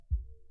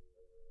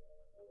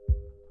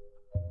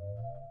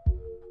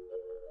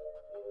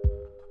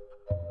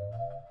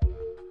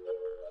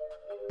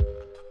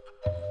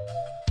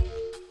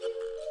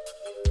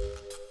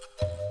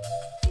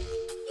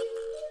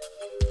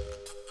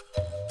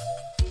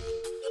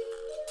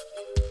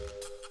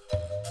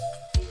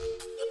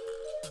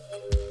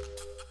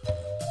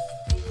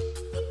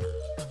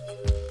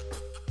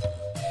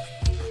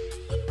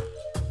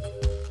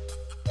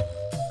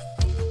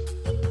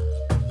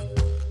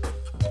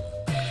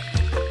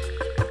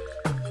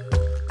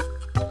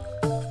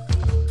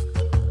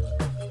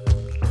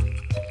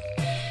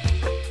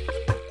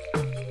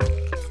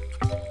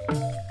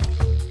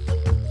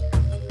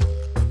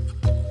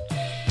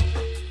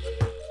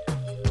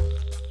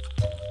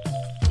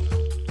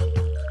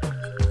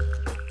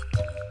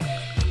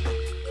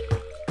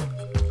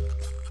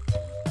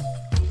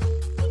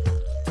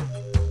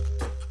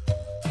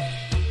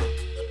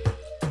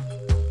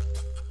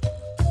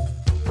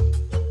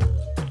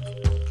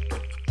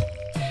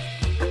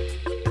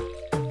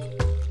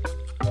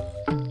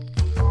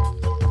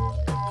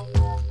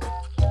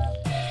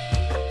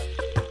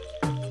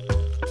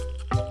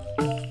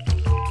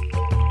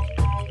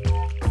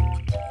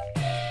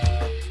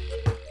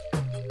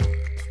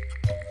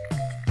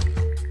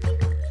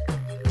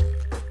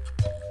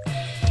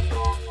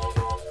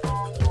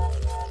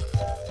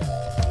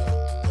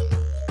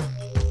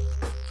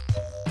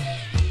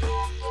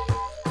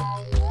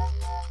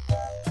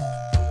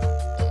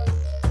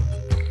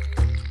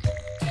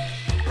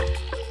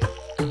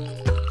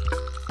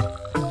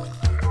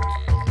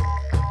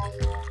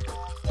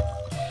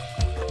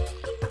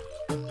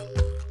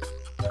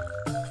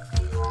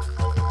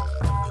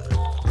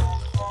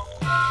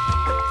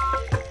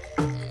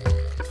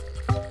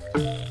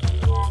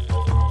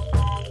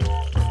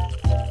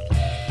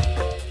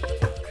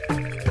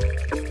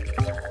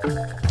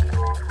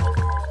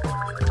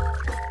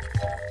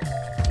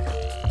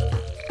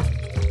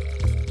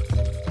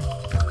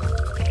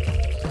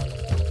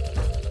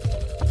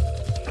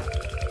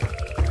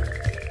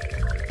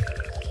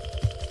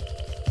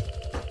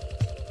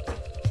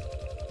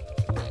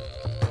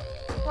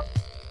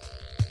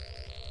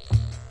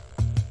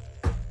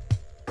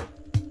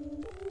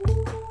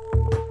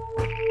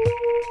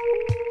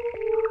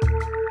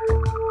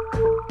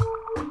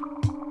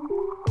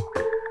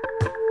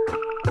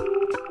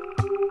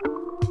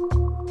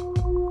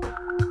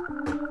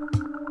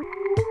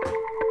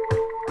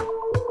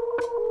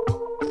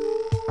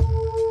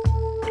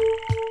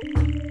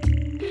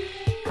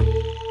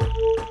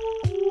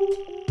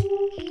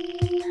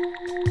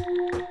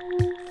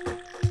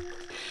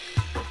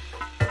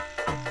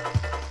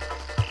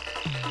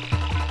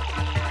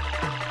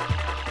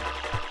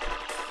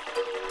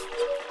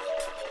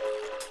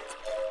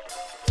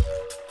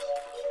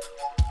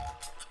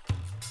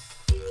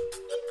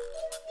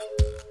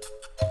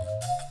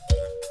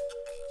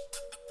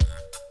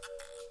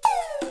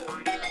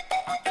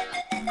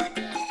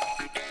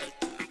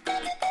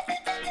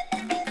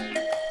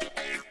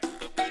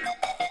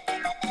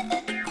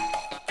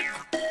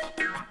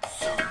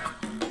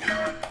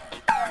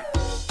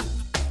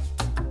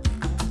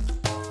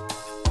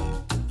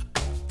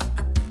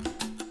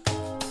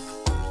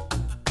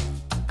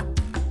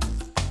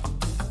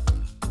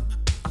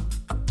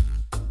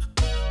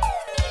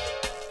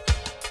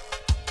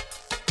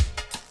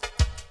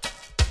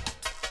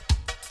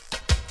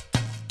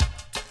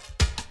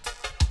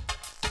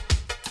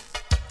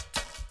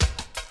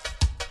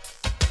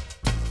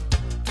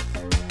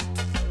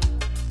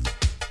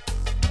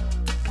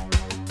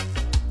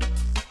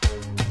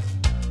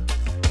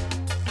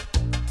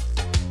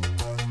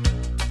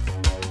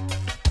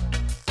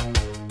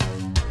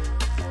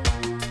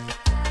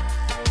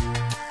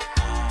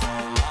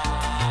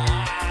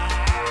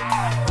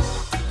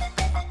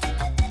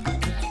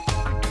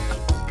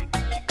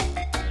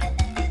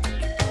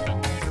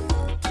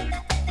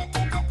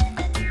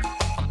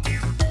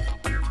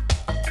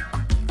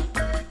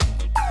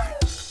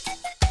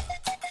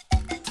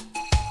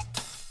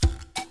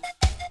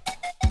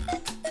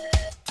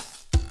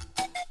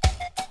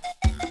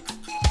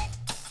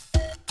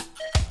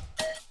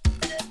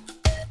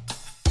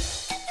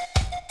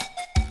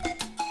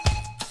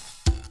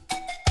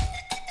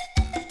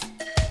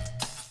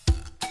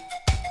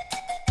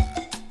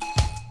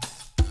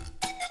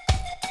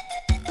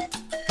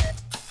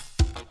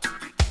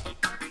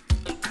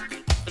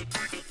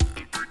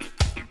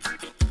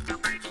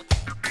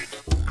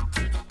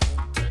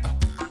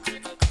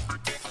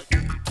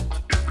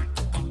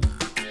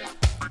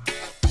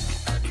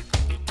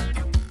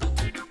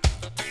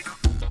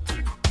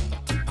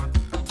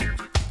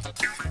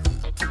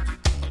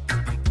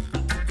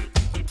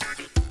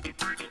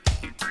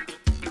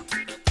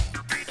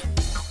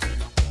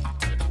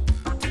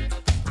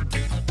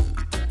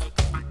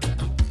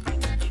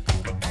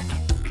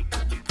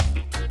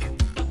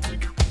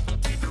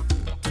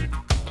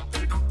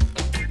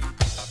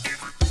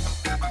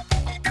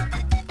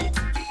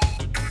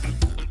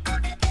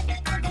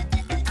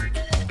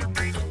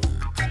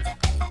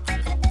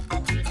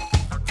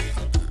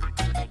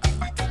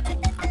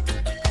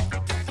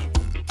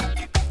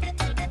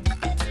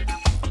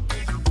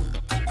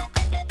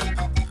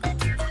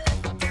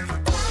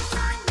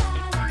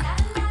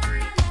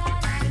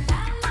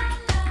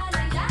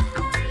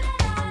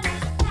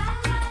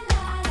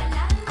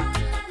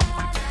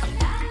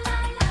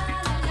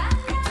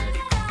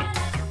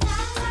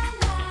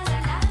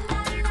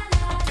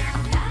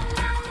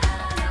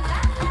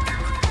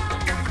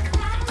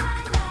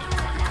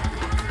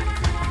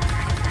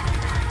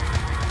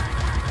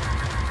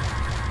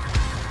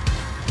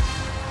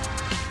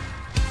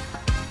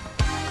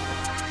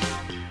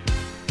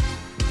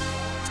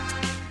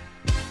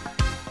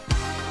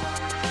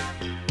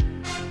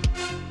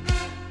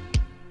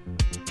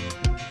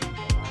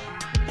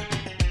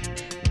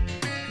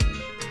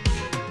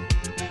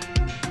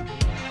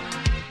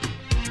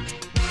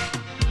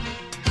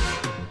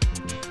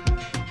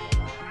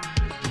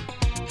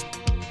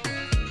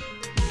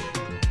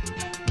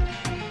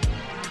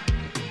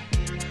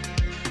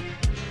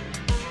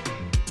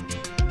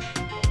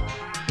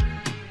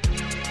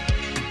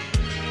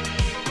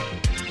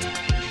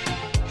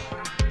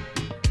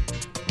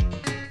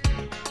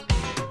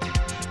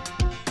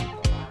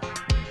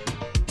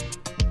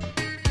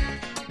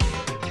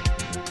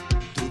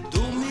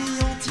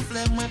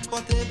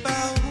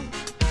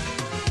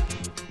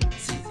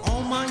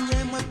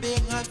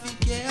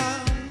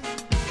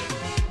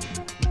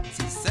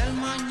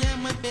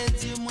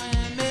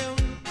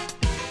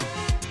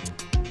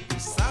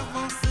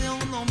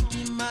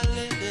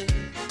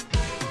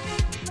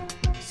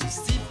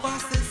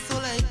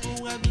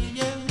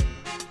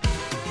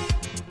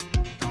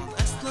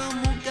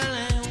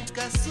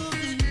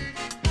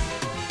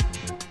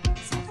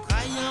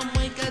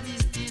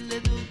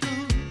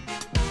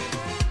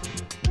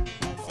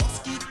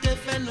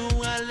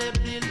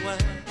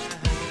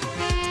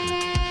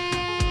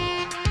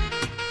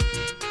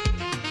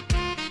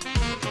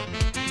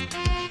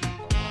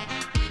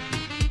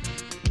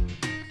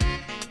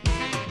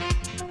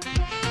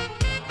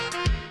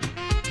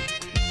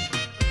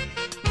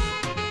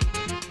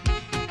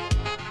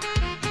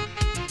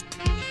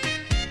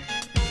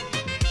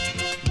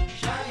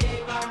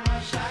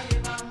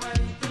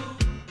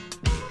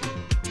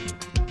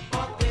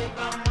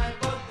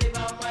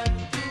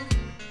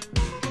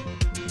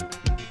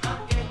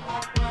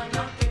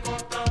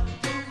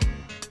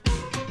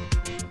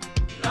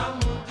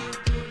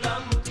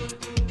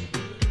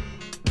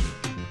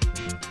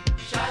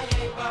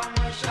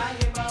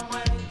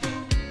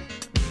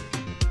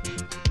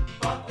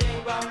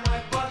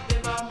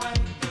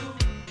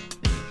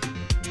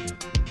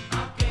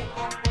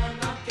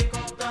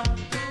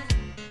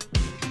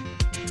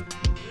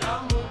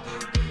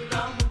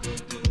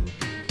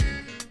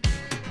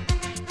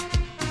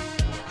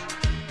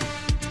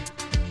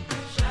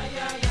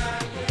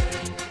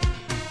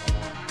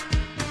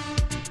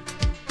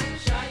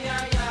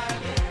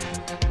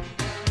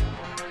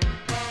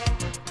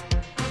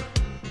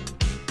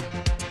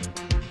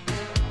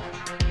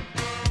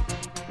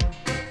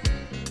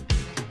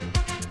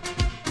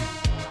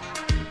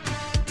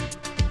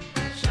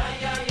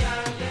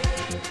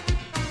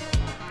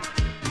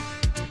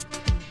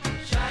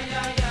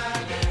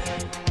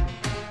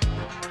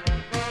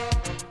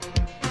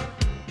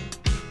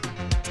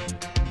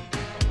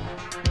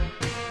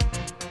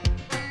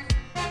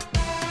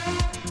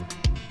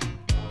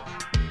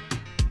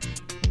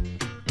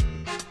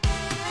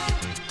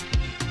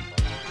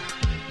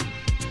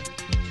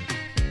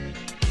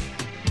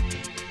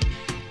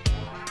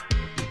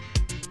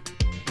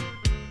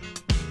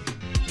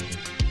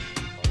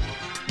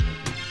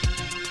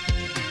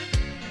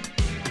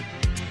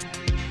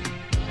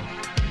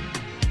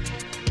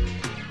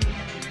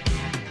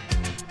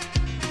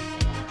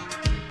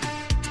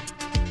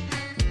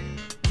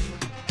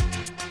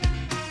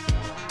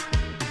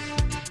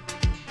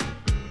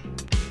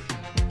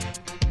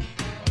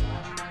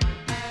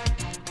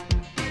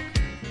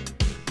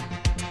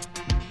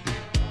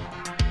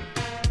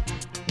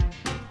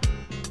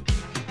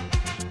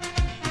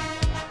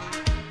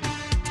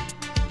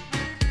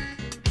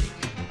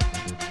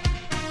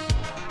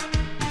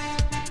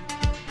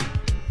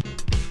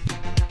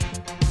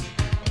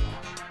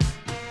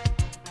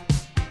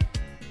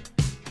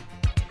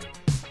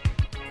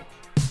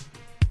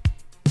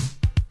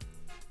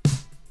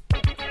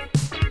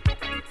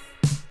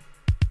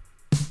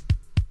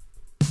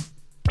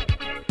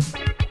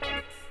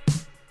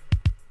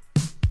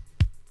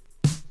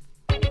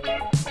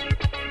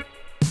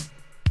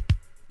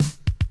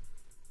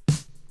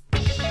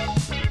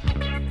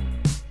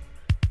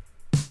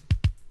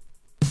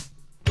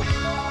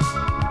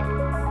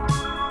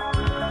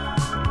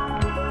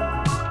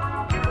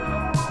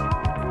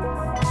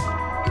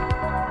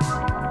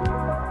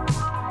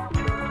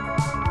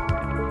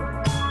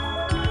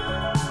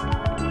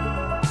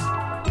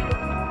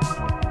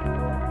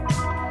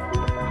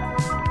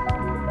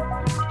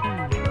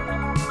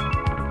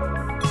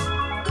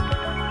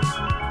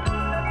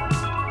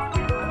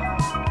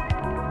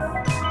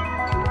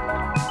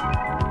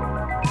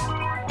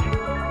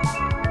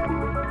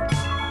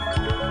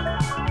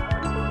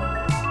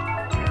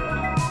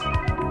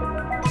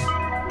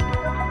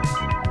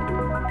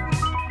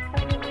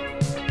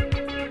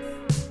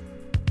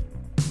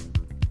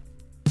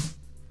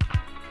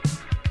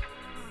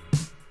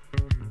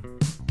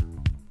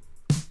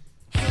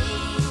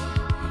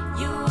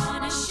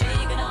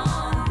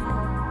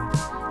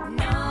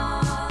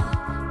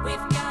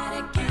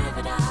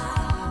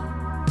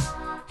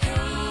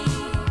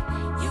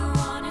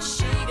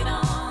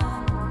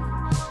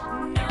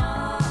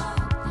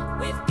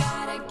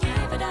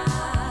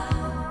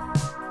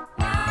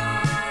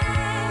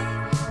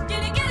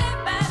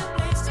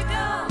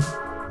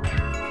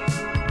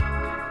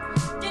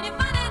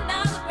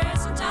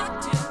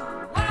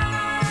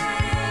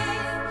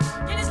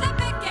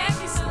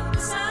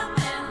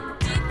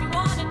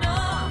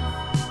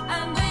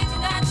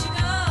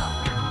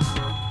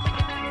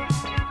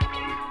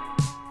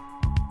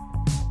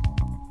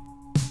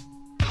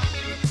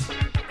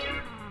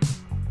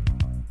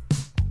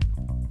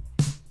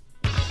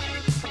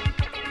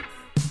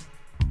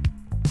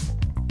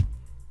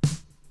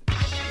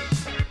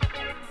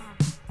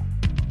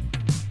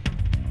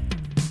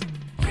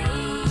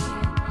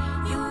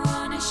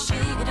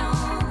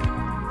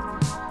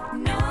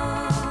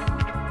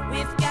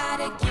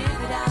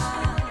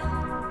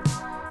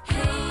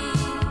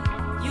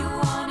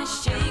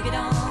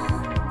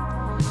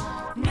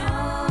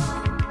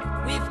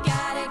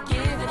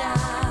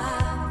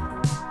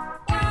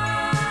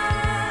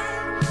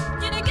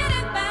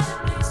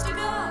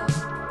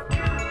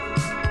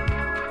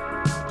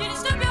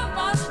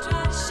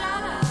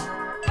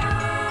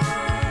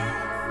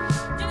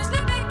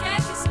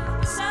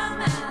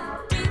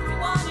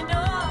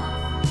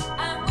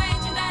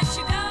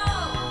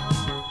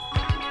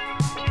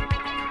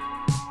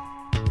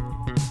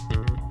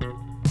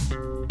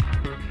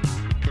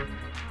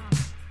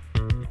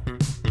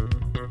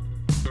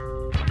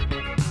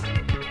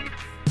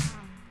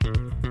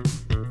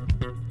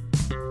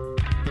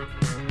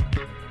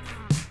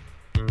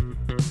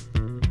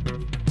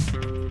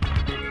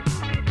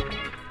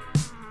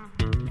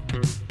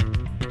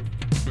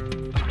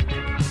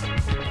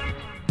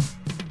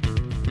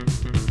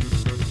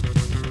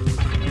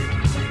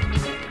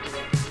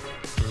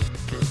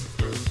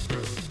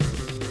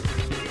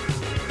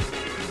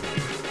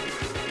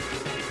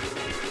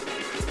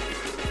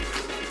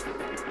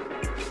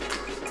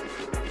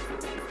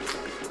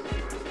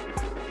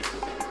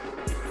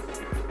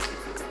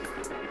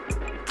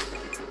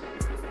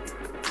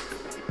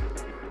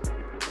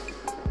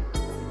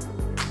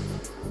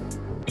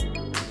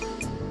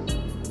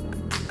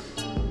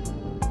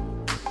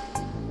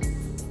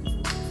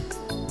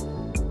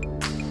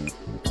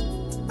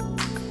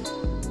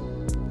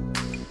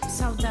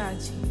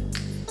Saudade.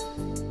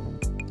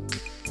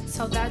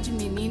 Saudade,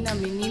 menina,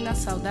 menina,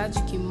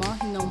 saudade que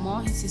morre, não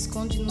morre, se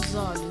esconde nos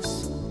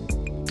olhos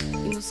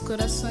e nos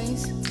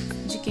corações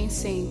de quem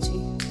sente.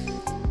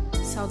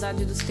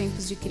 Saudade dos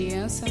tempos de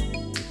criança.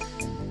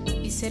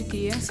 E ser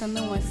criança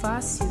não é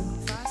fácil.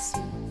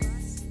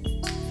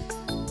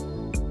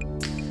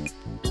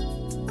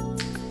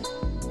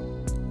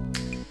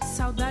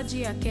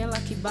 Saudade é aquela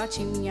que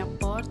bate em minha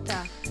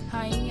porta,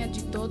 rainha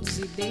de todos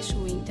e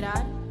deixo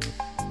entrar.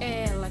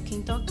 É ela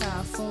quem toca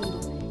a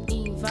fundo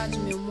e invade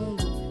meu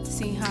mundo,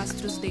 sem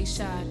rastros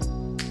deixar.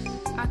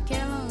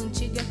 Aquela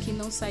antiga que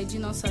não sai de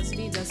nossas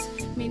vidas,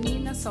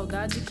 menina,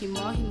 saudade que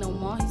morre, não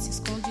morre, se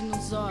esconde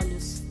nos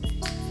olhos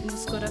e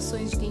nos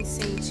corações de quem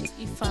sente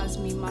e faz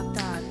me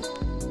matar.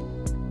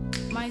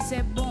 Mas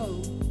é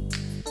bom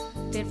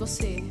ter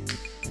você,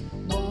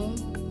 bom,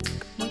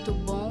 muito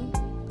bom,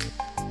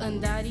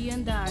 andar e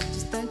andar,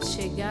 distante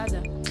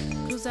chegada,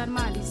 cruzar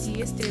mares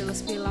e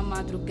estrelas pela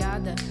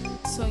madrugada.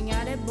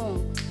 Sonhar é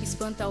bom,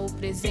 espanta o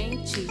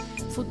presente,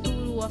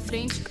 futuro à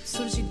frente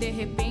surge de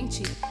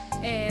repente.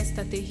 É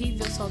esta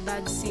terrível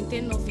saudade sem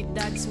ter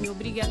novidades, me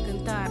obriga a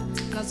cantar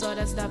nas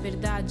horas da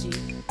verdade.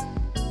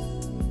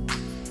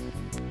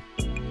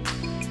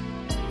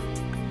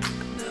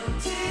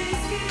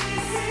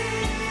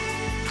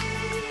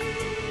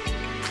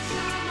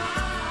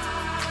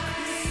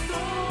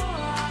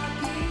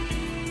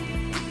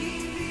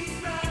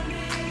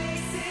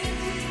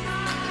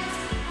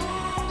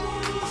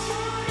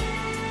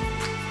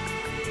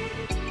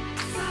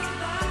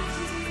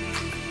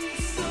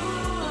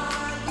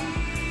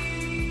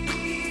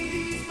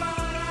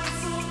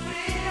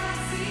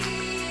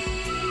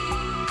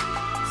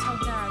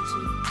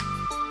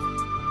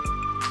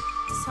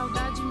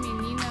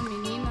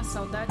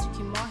 Saudade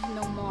que morre,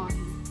 não morre,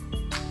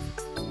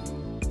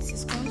 se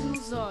esconde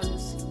nos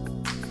olhos.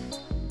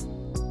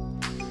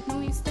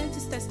 Num instante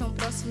estás tão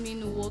próximo e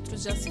no outro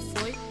já se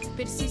foi.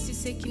 Persiste,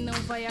 sei que não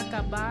vai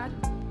acabar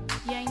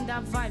e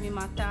ainda vai me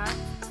matar.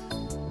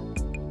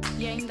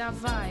 E ainda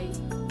vai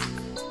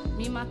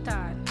me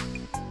matar.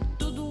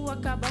 Tudo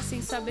acaba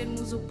sem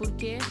sabermos o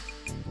porquê.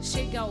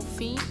 Chega ao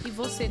fim e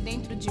você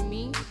dentro de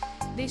mim,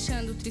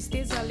 deixando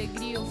tristeza,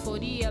 alegria,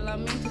 euforia,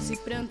 lamentos e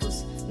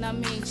prantos na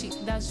mente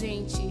da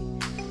gente.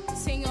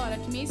 Senhora,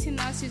 que me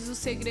ensinastes o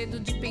segredo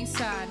de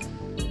pensar,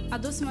 a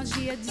doce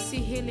magia de se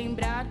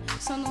relembrar.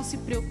 Só não se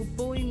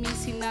preocupou em me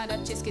ensinar a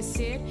te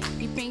esquecer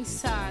e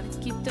pensar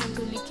que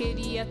tanto lhe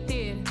queria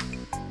ter.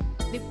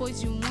 Depois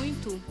de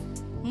muito,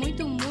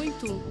 muito,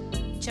 muito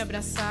te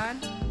abraçar,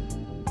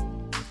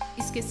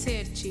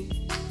 esquecer-te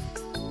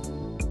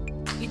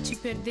e te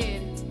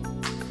perder.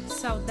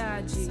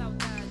 Saudade.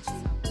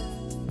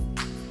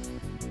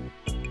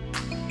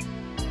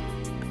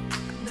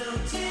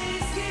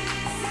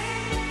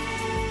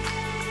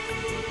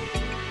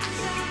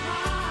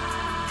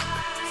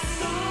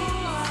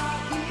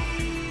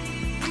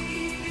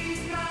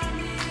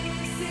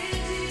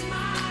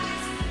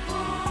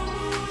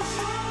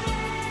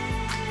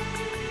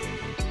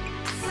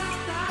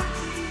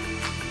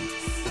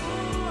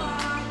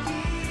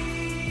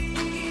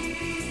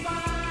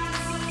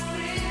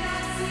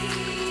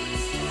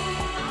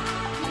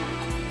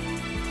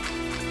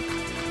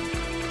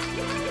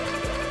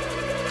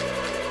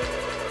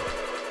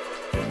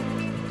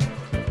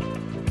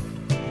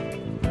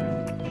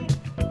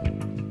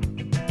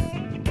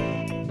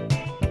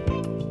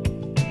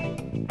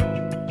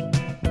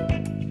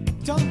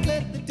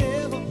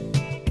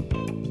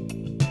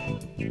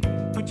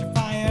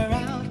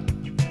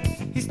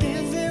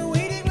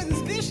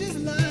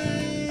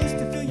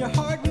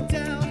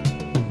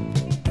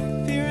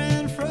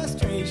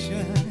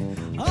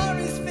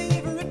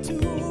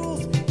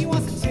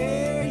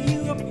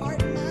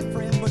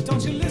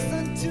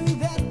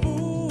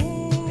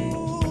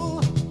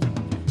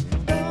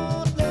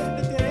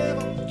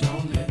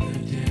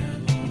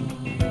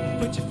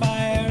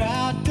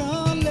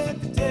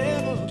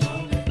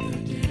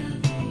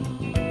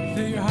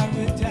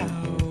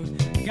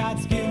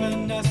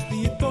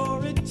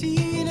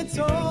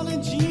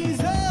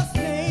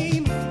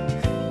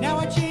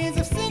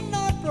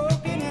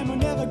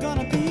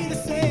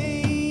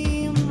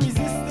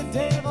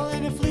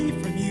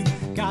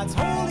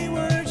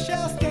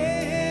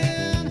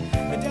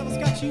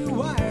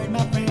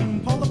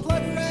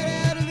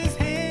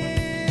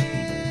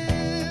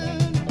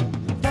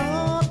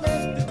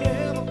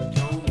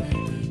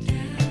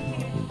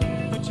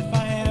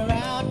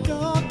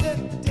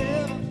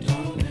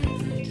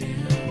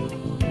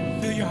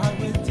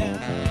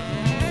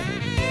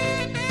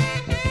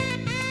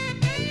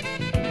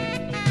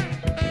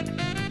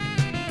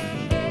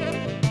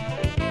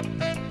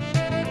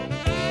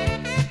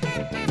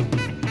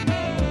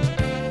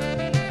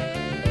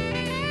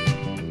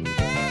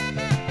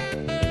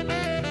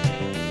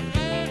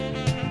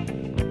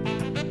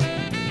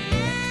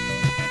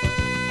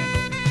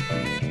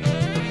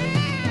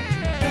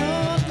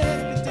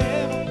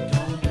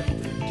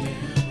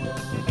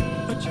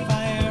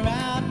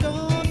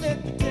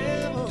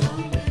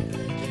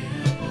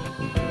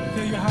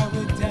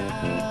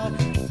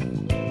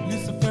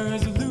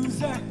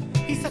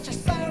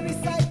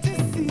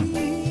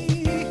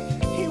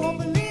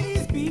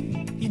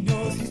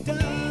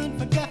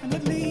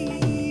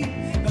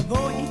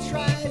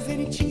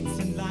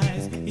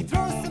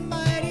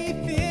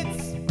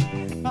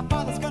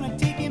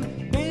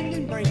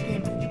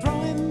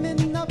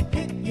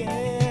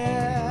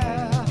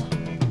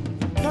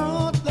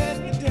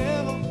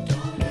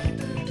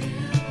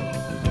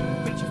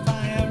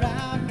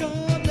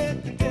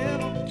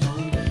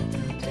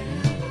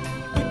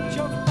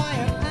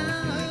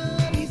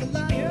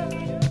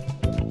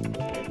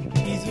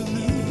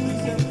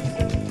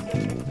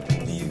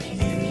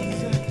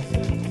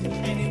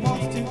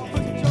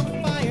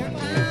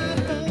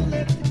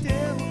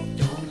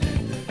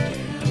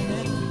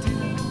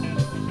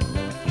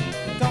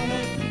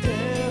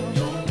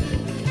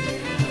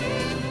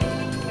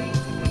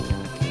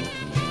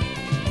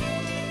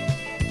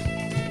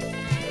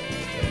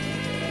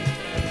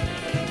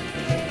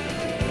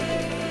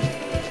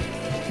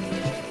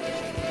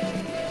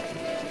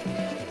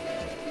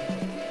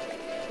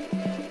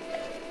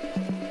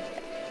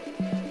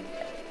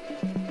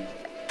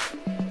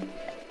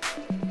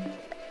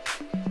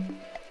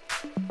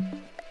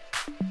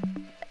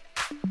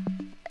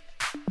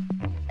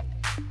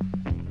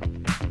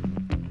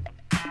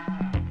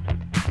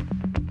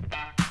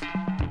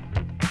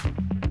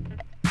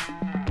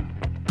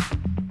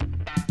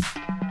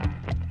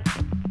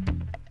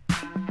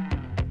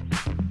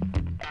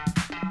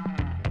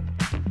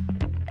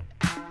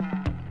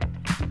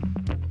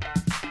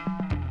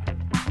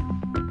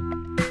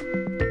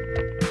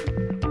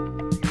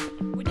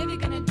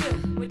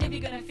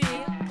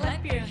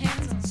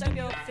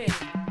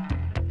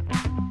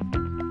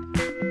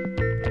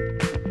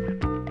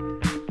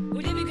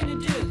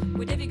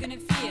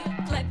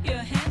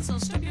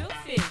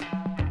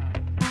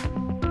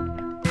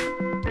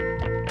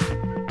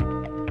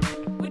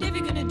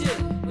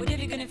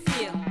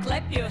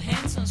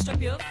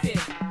 stop your feet.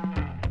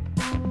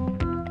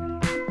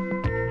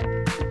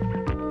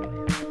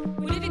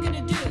 Whatever you're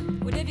gonna do,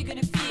 whatever you're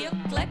gonna feel,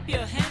 clap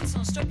your hands,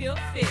 don't stop your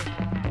feet.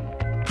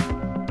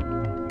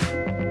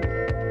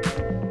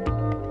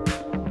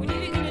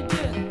 Whatever you're gonna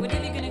do,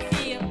 whatever you're gonna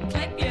feel,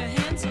 clap your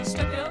hands, don't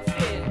stop your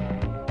feet.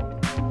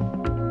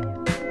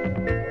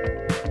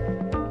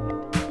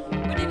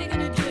 Whatever you're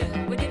gonna do,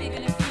 whatever you're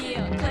gonna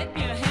feel, clap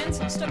your hands,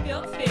 don't stop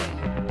your feet.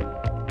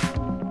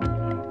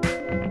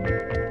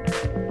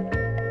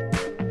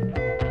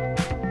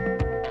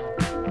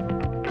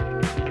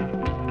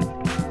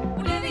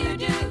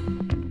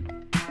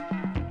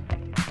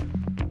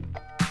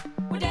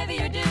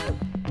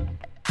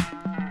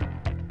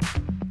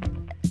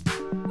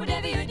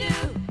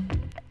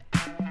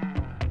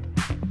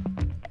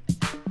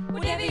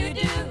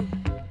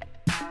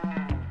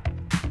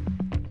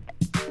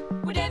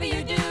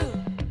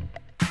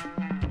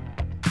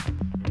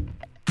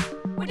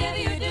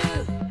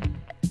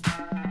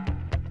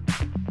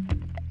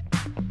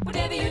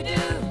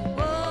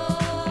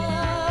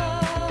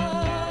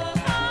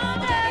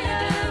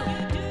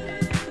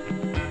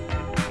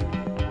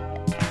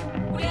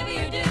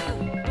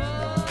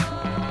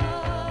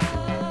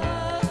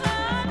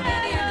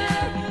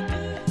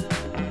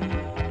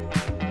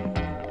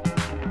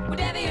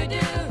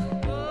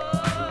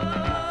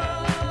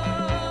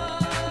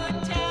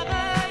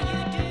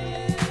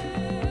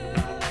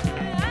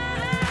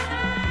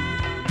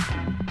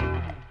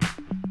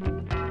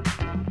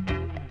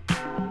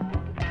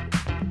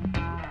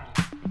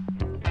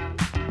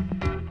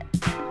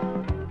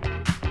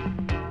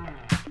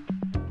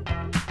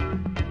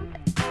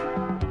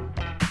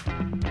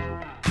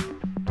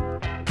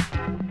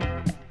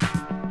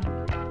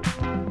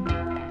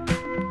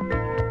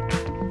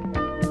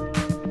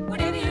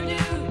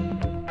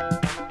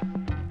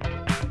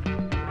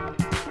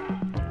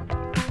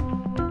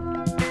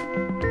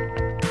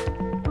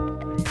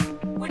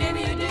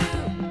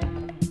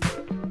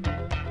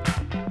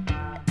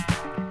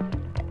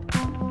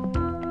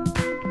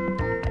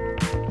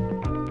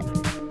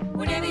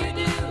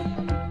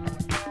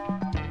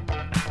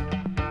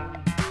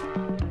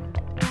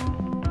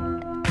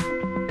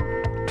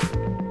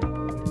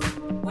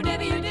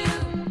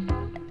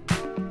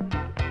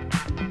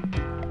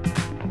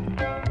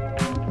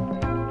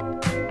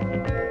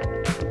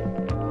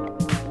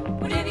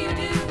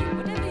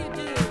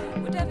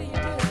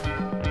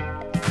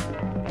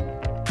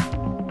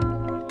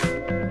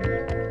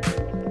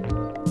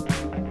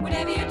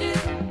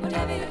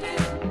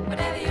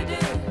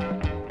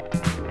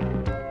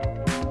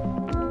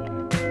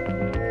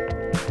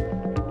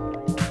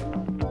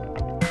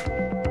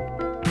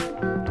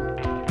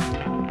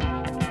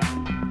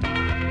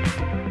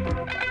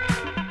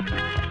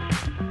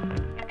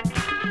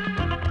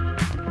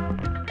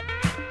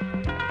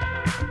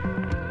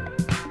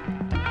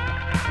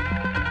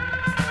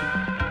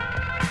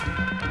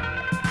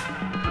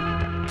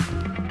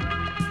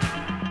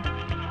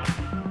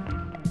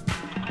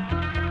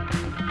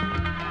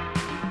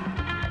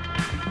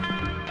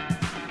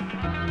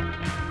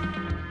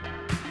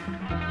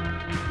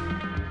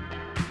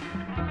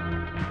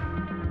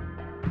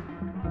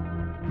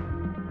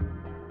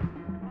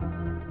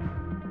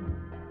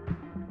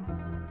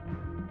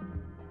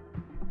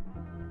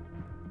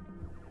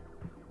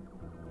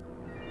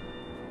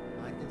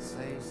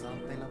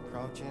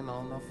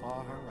 On the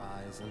far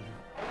horizon.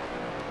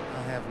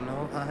 I have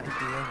no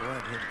idea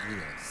what it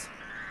is.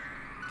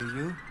 Do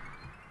you?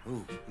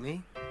 Who,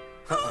 me?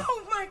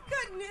 Oh my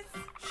goodness!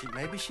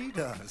 Maybe she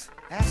does.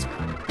 Ask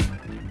her.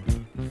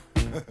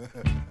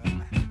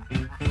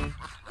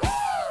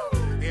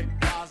 It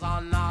was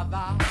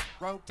another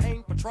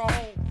routine patrol.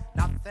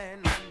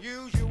 Nothing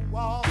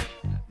unusual,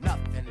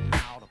 nothing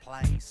out of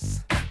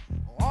place.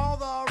 All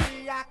the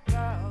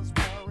reactors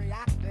were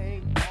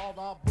reacting, all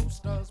the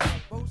boosters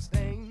were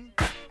boosting.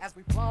 As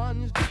we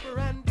plunge deeper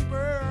and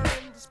deeper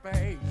into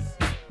space,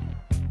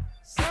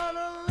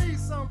 suddenly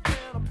something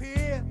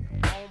appeared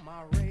on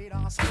my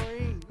radar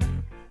screen.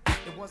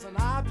 It was an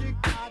object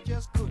I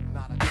just could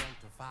not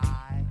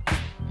identify. Is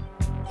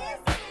it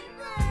a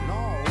plane?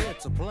 No,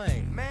 it's a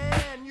plane.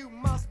 Man, you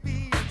must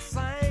be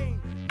insane.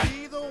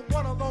 Neither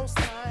one of those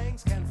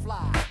things can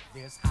fly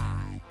this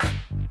high.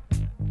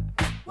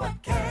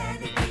 What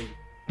can it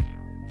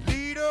be?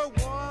 Leader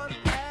one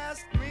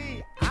asked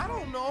me. I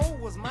don't know,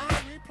 was my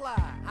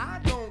reply. I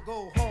don't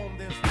go home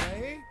this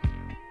way.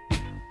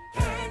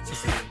 Can't you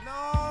see?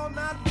 No,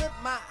 not with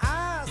my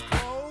eyes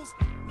closed.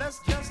 Let's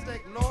just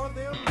ignore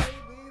them.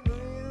 Maybe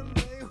then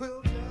they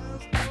will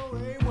just go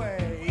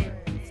away.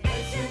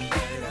 Space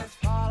invaders,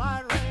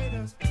 starlight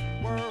raiders,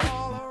 we're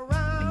all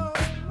around.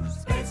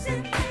 Space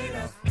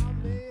invaders, I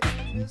made a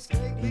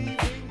mistake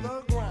leaving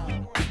the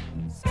ground.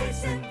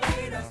 Space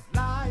invaders,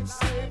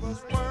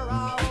 lifesavers were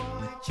our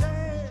only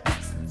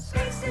chance.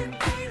 Space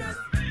invaders.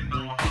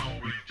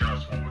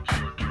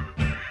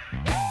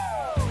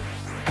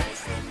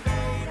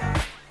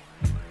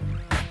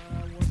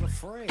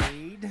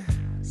 Afraid.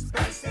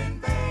 Space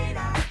invaders.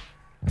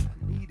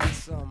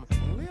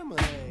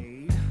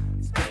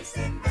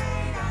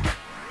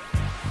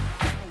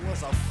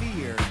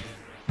 weird.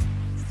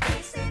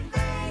 Space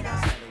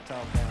Invaders. They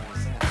talk down in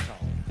San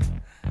Antonio.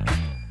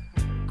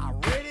 I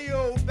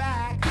radio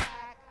back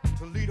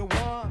to Leader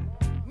One.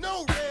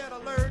 No red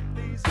alert,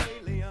 these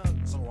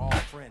aliens are all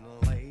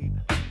friendly.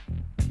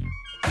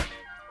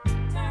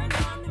 Turn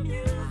on the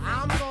music.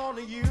 I'm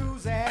gonna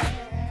use it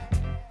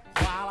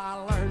while I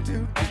learn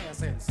to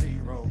dance in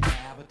zero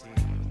gravity.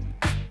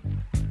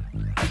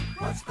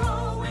 What's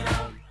going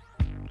on?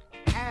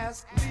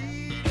 Ask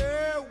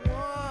Leader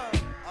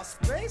One. A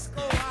space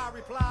go, I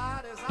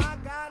replied as I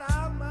got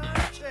out my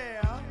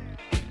chair.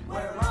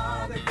 Where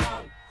are they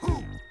from?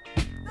 Who?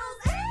 Those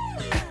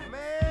aliens.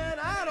 Man,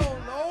 I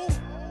don't know.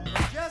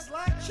 Just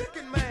like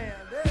Chicken Man,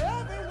 they're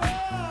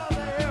everywhere,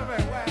 they're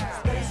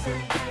everywhere. Space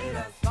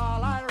Invaders.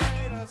 Starlight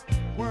Raiders,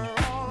 we're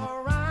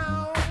all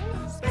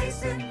around.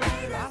 Space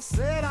Invaders. I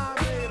said I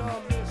made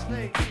a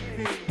mistake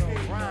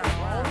leaving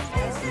around.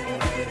 Space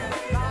Invaders.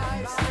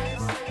 Life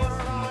says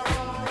we're all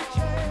on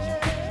change.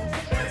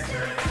 Space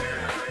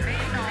Invaders.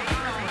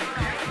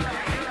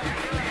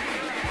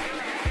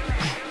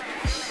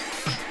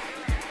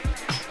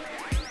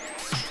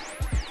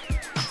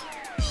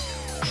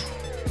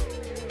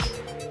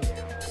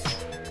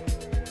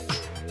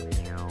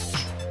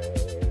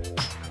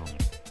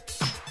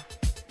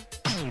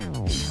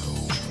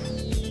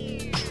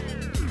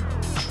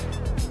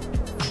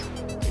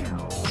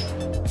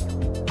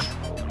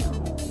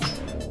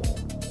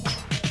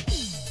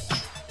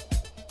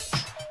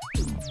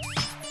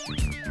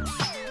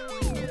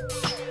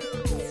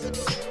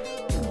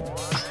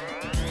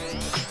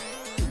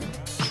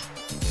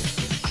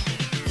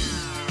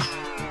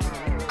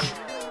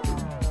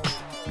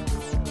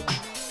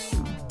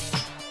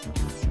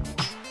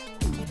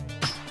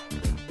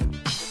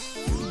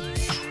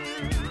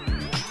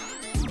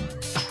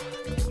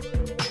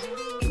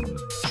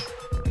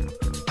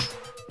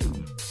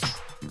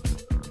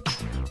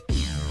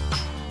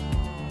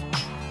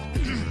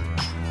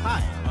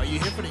 Hi, are you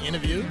here for the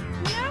interview?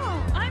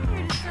 No, I'm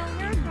here to sell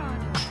hair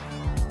products.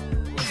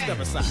 Step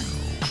aside.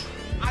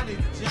 I need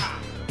a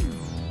job,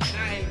 and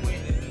I ain't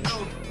waiting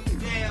no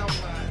damn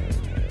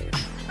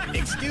line.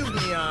 Excuse me,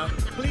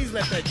 please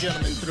let that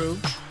gentleman through.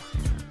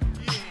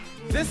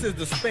 This is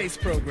the space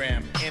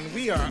program, and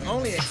we are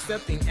only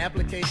accepting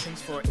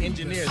applications for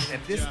engineers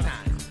at this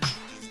time.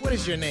 What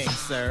is your name,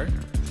 sir?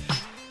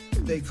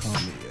 They call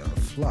me a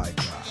fly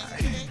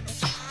guy.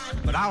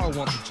 But I don't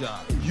want the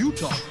job you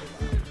talking about.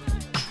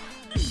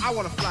 I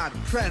want to fly the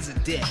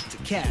president to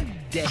Cat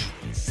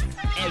Davis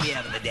every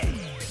other day.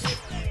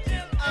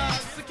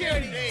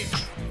 Security. Hey.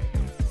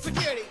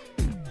 Security.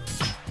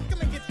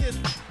 Come and get this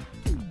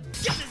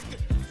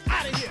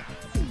out of here.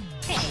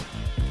 Hey,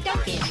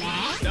 don't get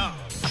mad. No.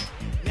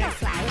 Next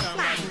fly time, with I'm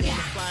flying gonna guy.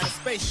 fly a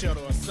space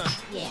shuttle or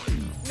something. Yeah,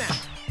 Now,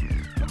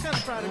 what kind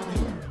of product do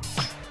you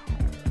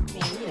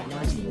man, you don't know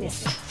what you're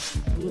missing.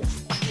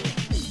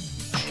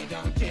 They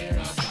don't care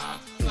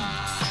about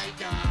fly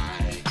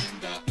guys in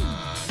the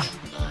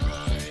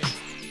unemployed.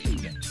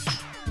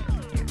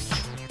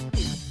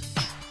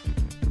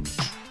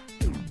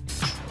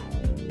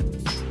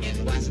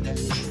 In Washington,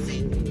 D.C.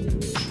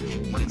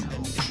 In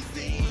Washington,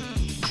 D.C.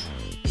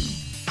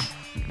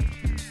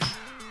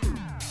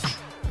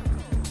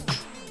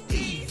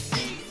 D.C.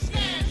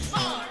 stands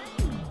for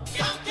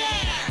don't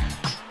care.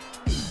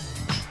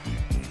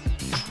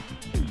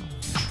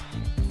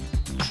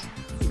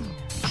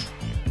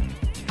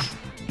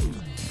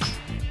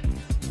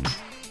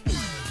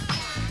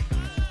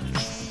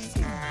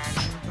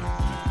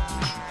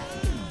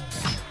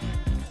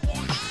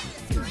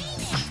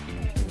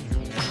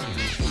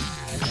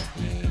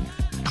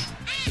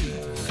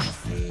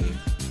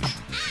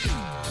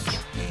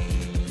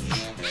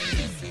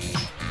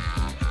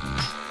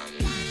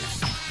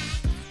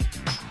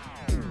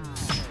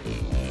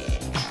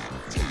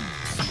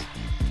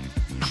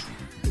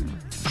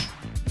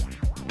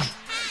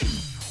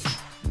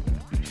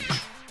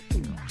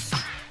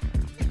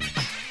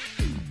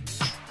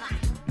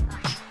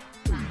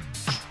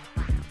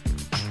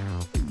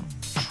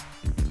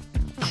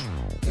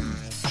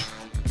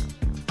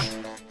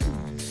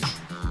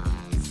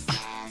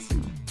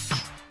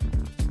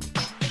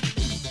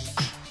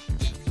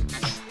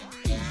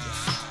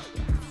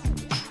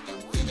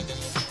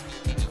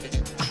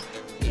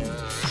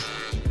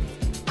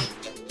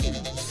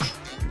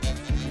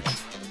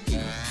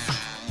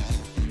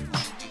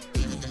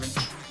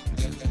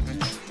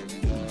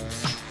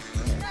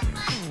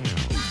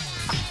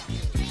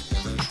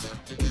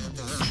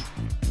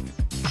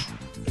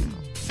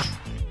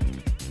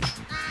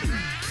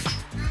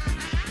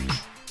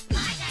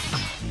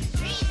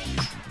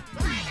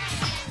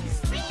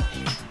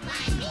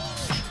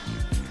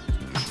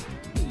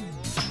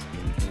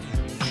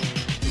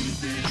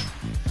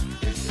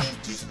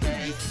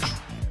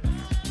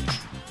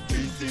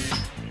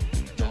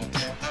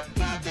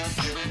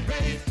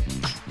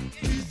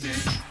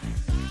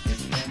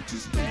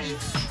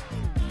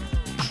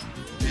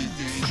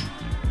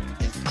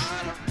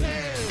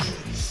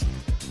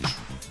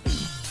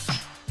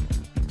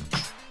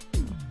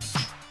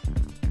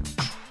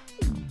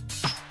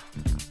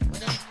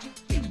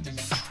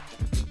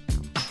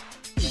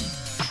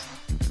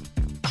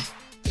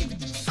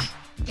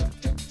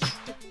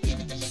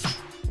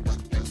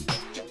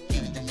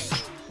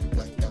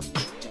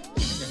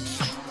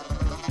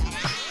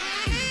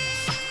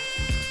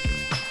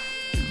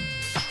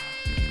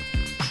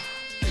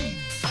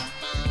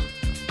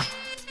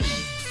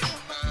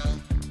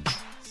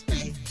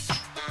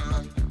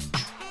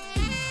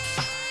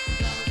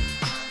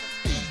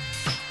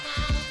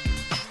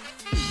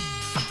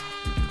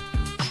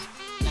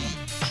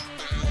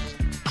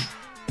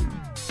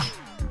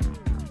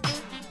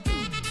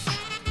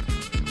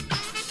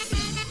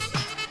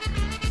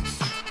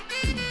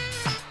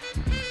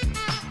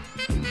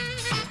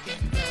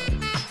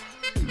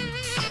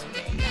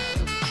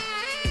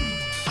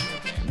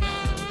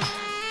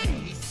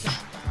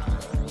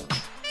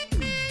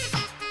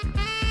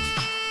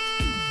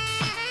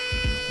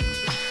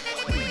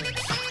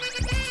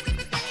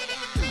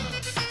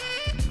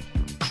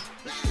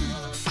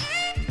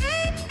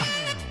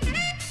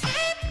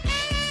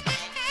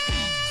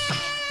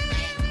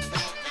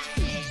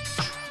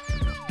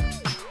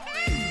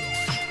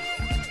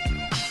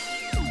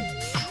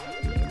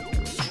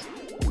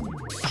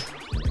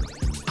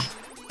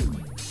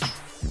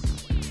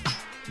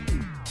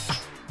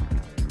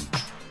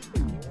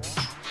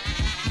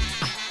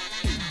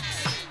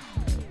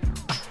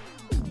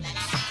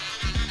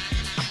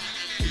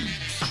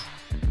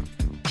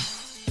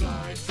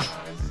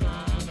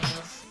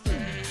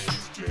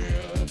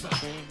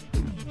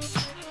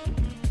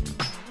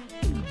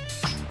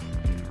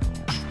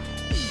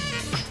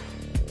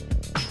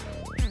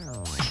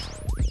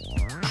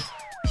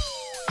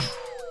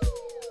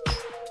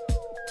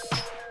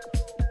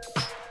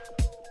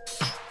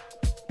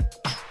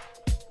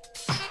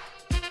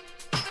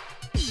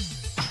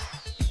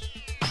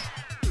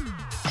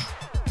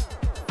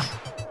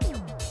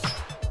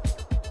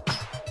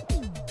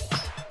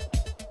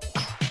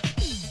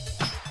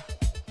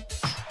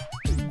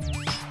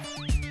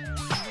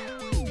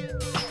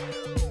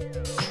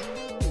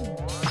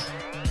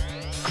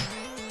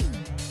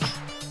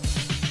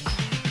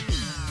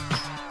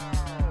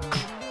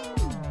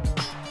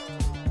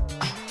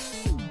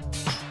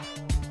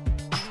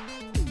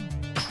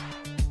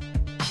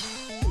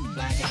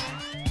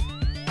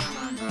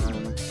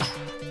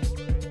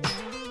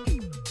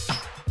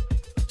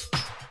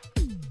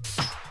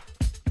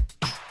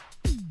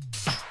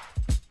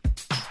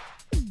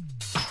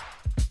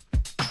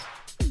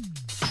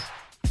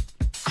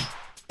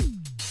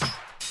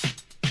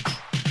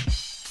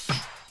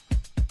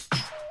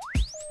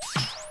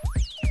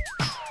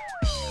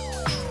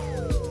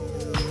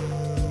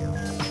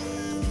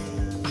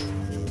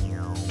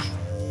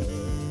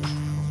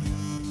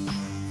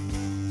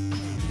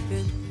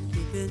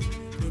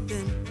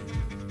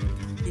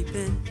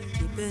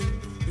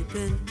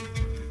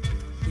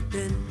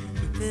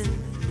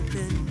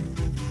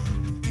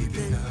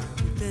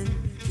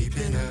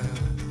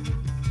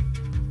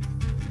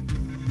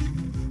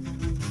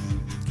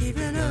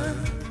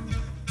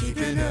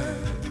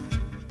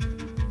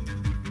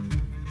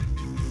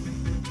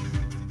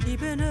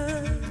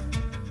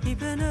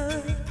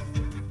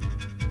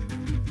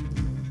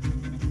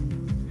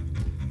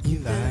 You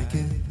like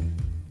it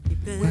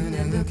when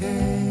I look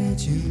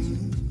at you.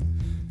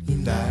 You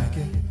like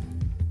it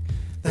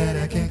that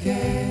I can't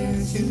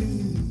get you.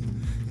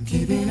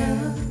 Keeping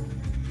up,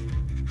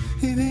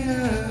 yeah.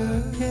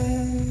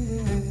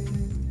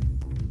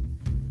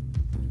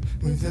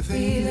 With the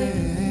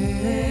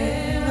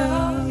feeling,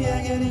 oh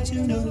yeah, getting to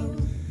know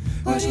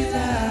what you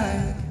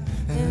like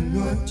and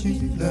what you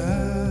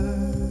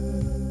love.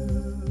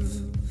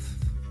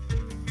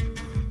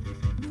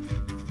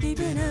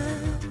 Keeping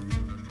up,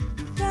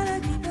 gotta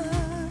keep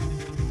up.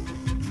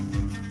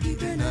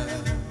 Keeping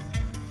up,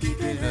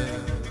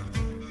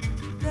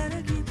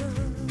 gotta keep up.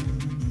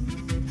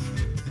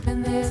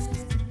 And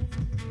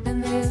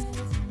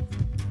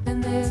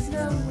there's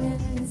no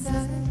wind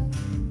inside.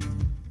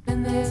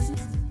 And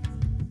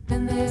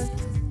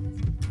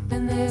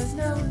there's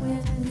no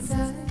wind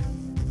inside.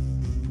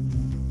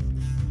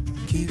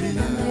 Keeping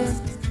up,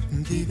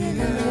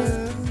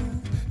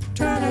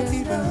 trying to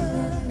keep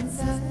up.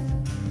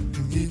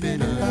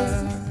 Keeping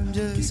up,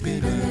 just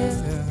keeping up,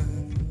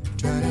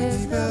 trying to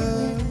keep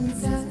up.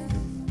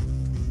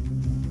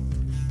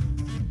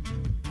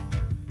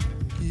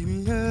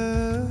 Keeping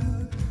up,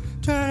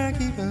 trying to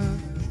keep up.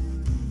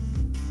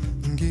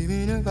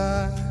 Keeping up,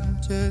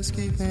 just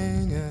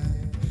keeping up,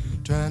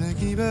 trying to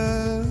keep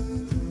up.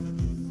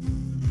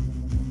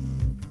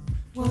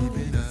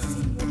 Keeping up,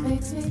 see what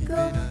makes me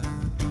go.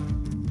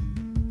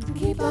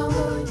 Keep on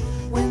going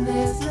when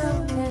there's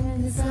no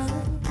end inside.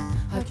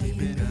 I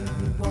keep it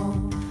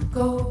won't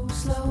go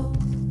slow.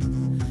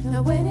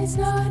 Now when it's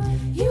not,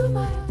 you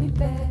might be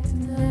back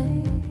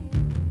tonight.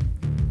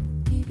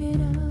 Keep it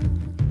up.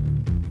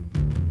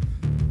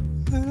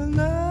 I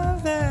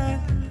love that.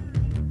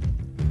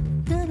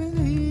 Can't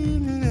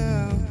believe it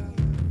now.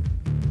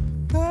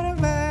 What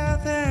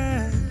about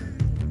that?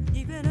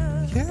 Keep it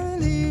up. Can't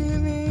believe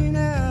me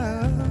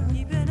now.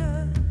 Keep it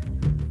up.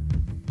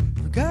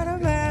 Forgot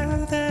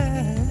about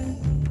that.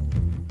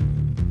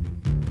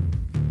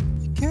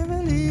 You can't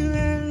believe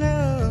it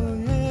now,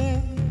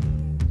 yeah.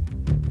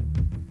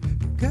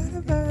 Forgot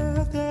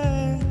about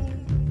that.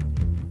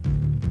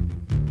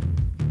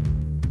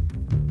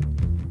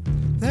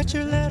 That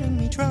you're letting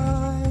me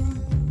try.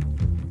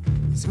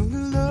 It's so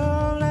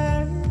lonely.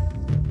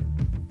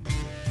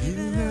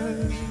 Keeping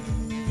up,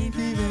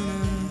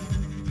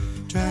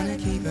 trying to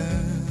keep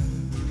up.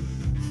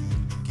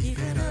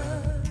 Keeping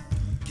up,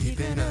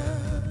 keeping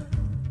up.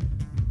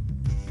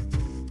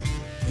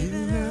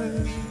 Keeping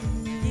up,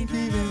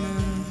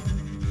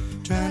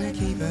 trying to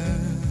keep up.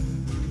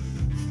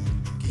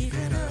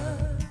 Keeping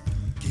up,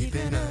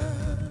 keeping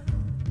up.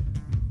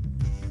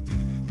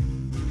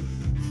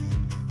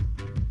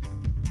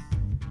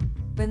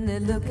 When they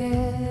look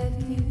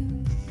at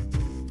you,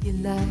 you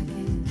like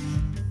it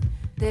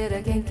that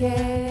I can't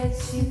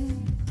catch you.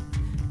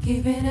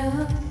 Keeping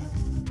up,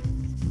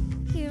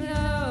 keeping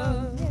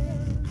up,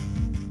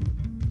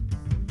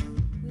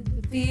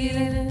 with the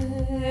feeling,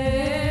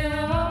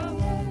 oh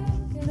yeah,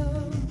 you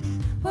know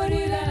what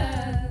you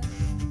like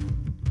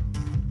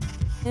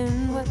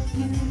and what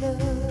you love.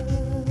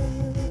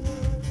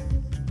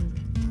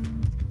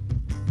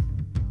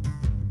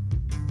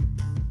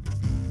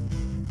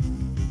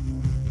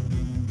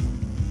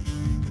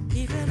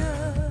 Keeping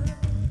up,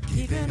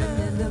 keeping up. When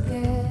they look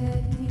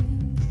at you,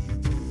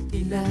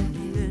 you like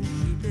it.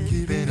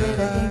 Keeping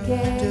up,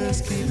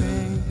 just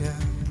keeping up.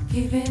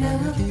 Keeping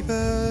up, keep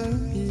up,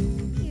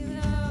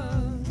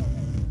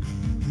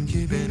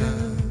 keeping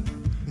up,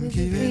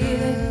 keeping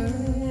up.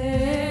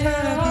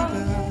 Trying to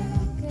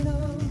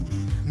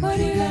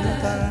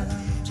keep up,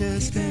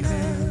 just keeping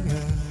up,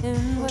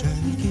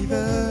 trying to keep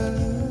up,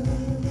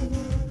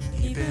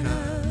 keeping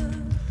up,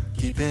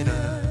 keeping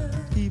up,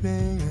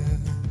 keeping up,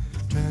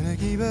 trying to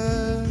keep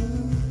up,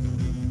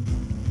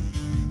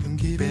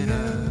 keeping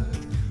up,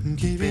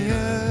 keeping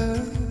up.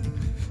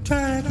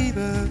 Trying to keep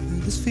up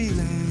with this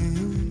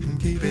feeling. I'm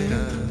keeping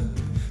up,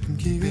 I'm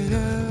keeping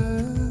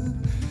up.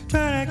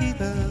 Trying to keep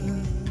up,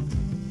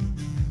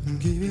 I'm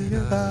keeping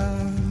up.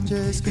 I'm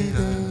just keeping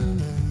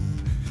up.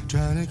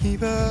 Trying to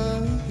keep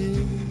up,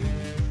 yeah.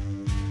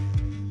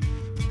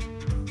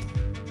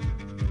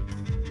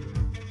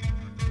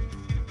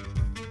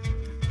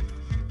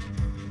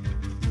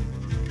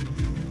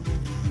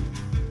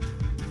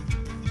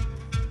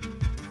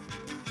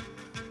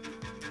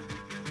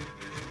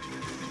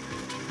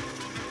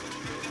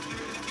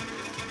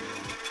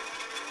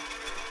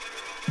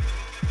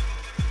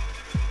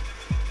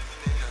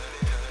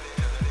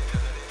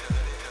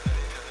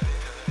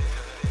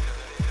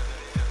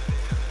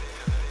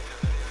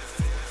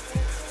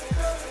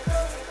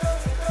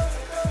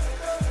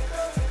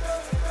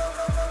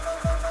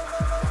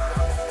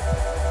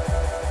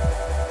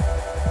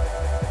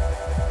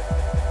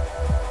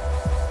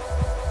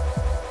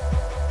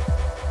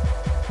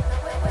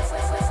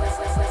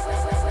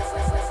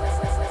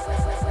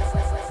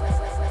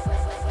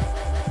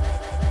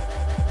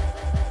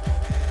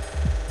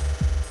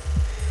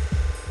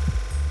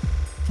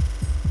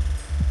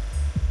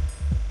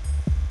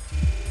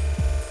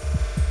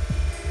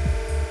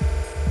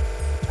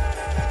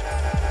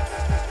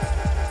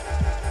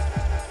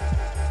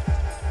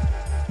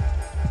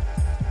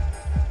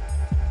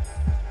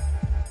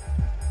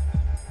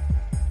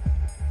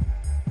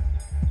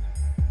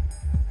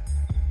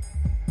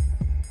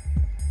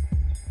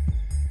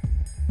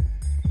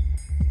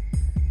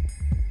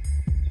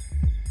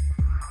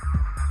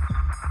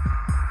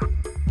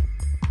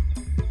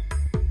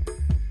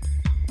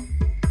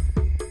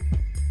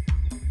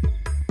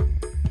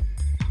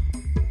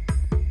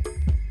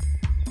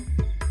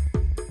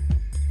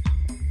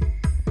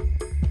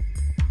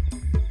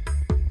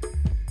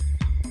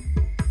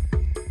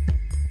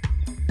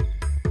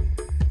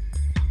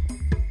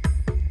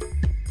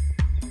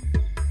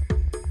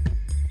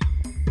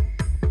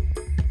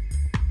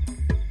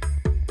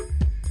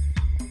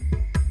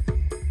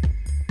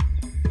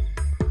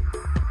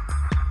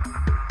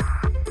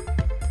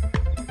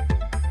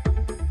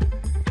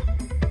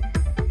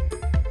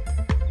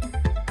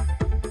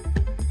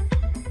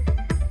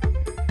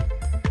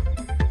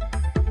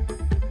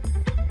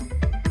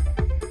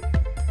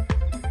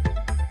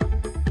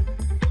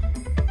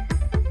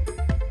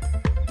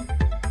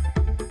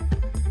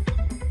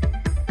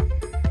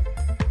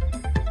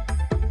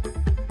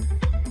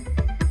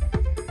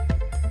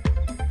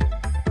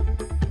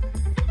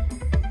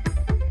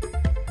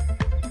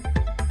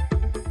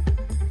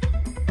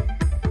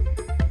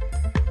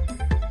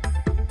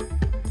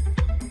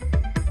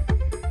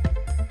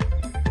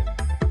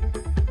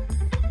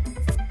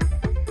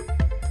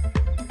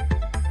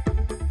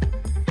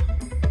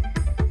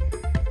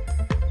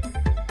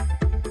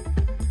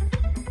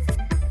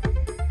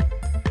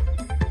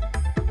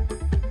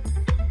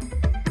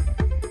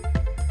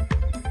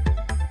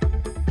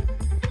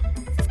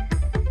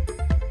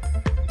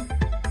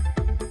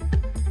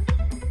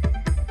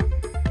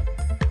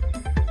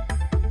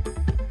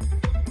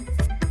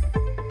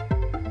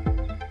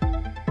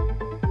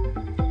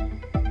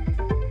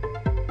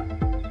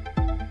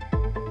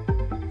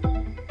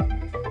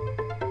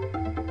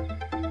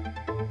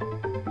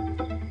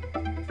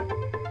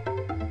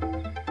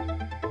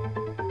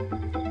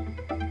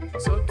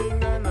 Bina.